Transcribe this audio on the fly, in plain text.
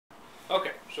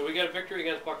So we got a victory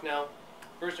against Bucknell.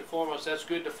 First and foremost, that's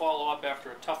good to follow up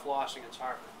after a tough loss against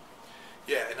Harvard.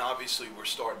 Yeah, and obviously we're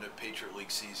starting the Patriot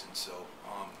League season, so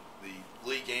the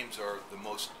league games are the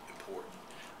most important.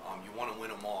 You want to win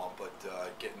them all, but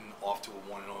getting off to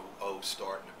a 1-0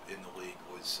 start in the league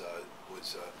was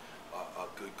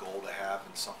a good goal to have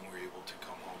and something we were able to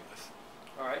come home with.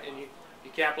 All right, and you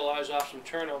capitalized off some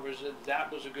turnovers.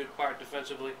 That was a good part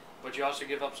defensively, but you also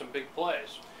give up some big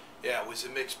plays. Yeah, it was a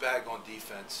mixed bag on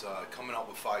defense. Coming up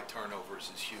with 5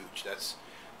 turnovers is huge. That's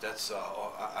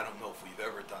I don't know if we've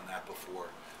ever done that before,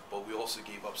 but we also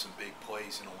gave up some big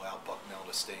plays and allowed Bucknell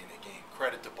to stay in the game.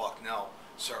 Credit to Bucknell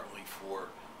certainly for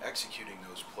executing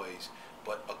those plays,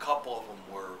 but a couple of them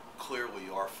were clearly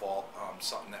our fault,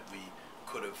 something that we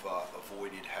could have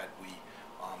avoided had we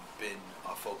been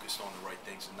focused on the right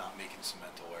things and not making some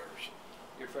mental errors.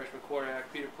 Your freshman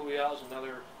quarterback, Peter Puyal's,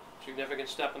 another significant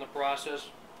step in the process,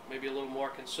 maybe a little more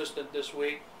consistent this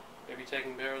week, maybe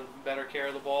taking better care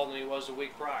of the ball than he was the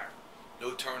week prior.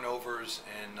 No turnovers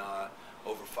and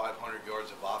over 500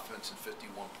 yards of offense and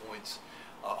 51 points.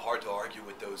 Hard to argue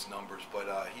with those numbers, but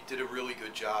he did a really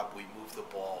good job. We moved the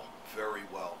ball very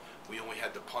well. We only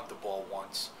had to punt the ball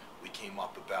once. We came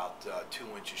up about 2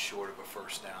 inches short of a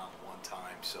first down one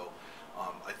time, so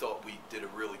I thought we did a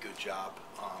really good job.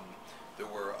 There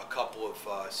were a couple of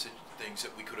things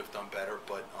that we could have done better,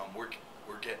 but we're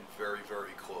getting very,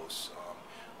 very close.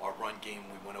 Our run game,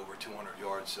 we went over 200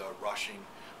 yards rushing,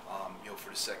 for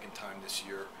the second time this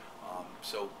year.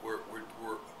 So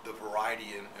the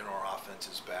variety in our offense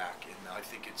is back, and I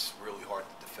think it's really hard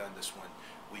to defend us when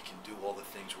we can do all the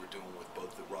things we're doing with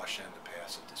both the rush and the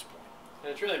pass at this point. And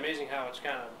it's really amazing how it's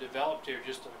kind of developed here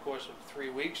just in the course of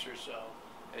 3 weeks or so.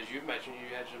 As you mentioned,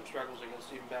 you had some struggles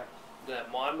against even back to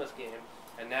that Monmouth game,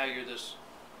 and now you're this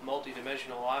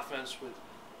multi-dimensional offense with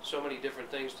so many different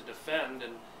things to defend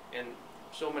and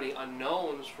so many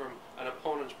unknowns from an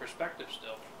opponent's perspective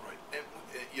still. Right,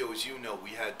 and as you know,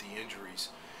 we had the injuries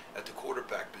at the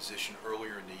quarterback position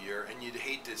earlier in the year, and you'd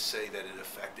hate to say that it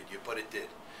affected you, but it did.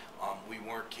 We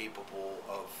weren't capable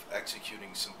of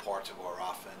executing some parts of our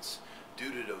offense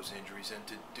due to those injuries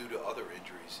and due to other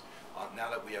injuries. Now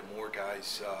that we have more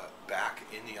guys back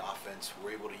in the offense,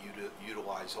 we're able to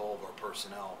utilize all of our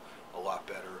personnel a lot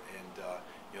better,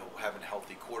 and having a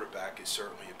healthy quarterback is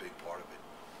certainly a big part of it.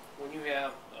 When you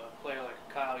have a player like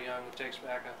Kyle Young who takes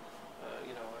back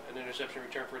an interception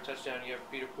return for a touchdown, you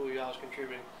have Peter Puyal's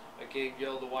contributing, Gabe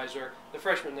Gill, the Weiser, the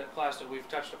freshman class that we've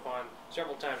touched upon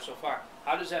several times so far.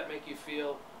 How does that make you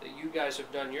feel that you guys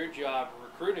have done your job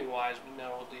recruiting-wise,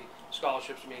 now with the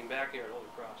scholarships being back here at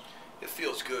GoHolyCross? It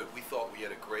feels good. We thought we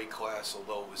had a great class,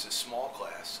 although it was a small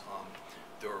class.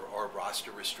 There are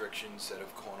roster restrictions that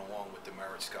have gone along with the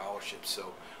merit scholarship,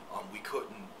 so we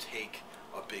couldn't take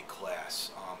a big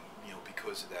class,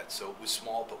 because of that. So it was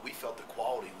small, but we felt the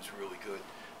quality was really good.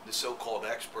 The so-called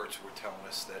experts were telling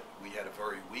us that we had a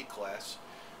very weak class,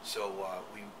 so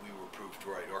we were proved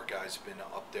right. Our guys have been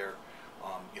up there,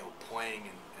 playing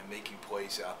and making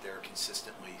plays out there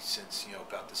consistently since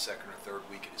about the second or third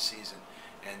week of the season,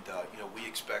 and we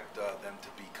expect them to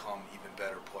become even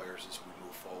better players as we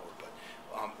move forward. But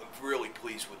I'm really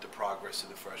pleased with the progress of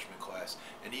the freshman class,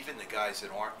 and even the guys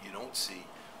that you don't see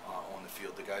on the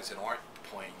field, the guys that aren't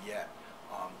playing yet.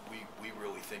 We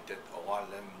really think that a lot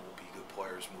of them will be good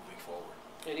players moving forward.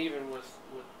 And even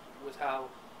with how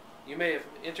you may have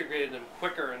integrated them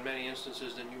quicker in many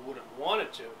instances than you would have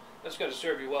wanted to, that's going to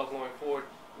serve you well going forward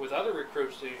with other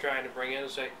recruits that you're trying to bring in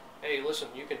and say, hey, listen,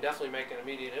 you can definitely make an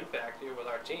immediate impact here with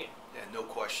our team. Yeah, no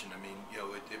question. I mean,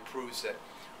 it proves that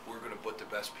we're going to put the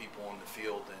best people on the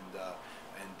field, and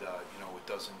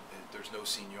there's no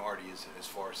seniority as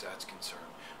far as that's concerned.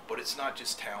 But it's not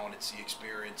just talent; it's the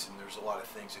experience, and there's a lot of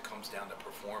things that comes down to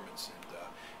performance.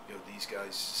 And these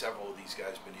guys, several of these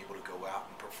guys, have been able to go out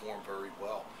and perform very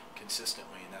well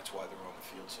consistently, and that's why they're on the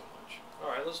field so much. All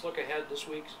right, let's look ahead. This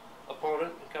week's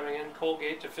opponent coming in,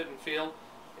 Colgate to Fitton Field.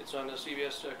 It's on the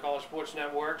CBS College Sports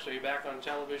Network, so you're back on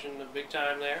television big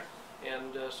time there.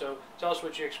 And so tell us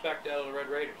what you expect out of the Red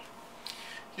Raiders.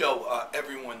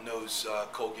 Everyone knows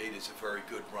Colgate is a very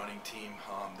good running team.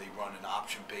 They run an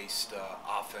option-based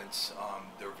offense.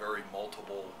 They're very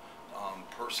multiple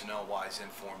personnel-wise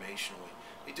and formationally.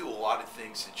 They do a lot of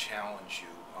things to challenge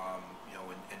you,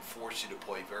 and force you to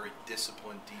play very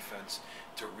disciplined defense,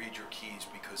 to read your keys,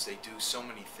 because they do so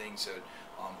many things that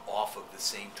off of the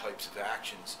same types of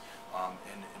actions,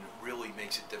 and it really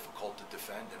makes it difficult to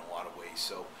defend in a lot of ways.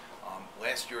 So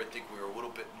last year I think we were a little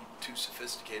bit too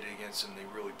sophisticated against them. They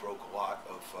really broke a lot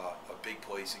of big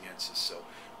plays against us. So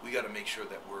we got to make sure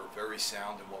that we're very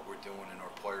sound in what we're doing, and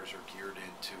our players are geared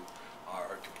into,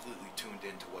 are completely tuned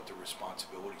into what the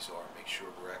responsibilities are and make sure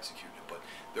we're executing it. But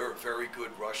they're a very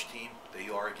good rush team. They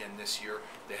are again this year.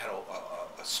 They had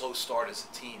a slow start as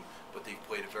a team, but they've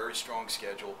played a very strong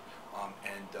schedule,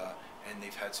 and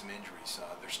they've had some injuries.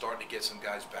 They're starting to get some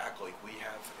guys back like we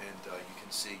have, and you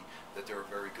can see that they're a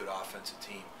very good offensive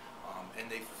team. And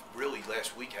they've really,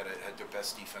 last week, had their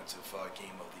best defensive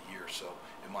game of the year, so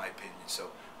in my opinion.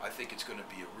 So I think it's going to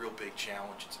be a real big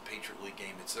challenge. It's a Patriot League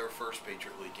game. It's their first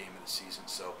Patriot League game of the season.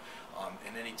 So,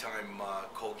 and anytime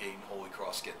Colgate and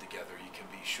GoHolyCross get together, you can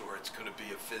be sure it's going to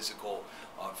be a physical,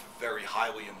 very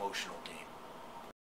highly emotional game.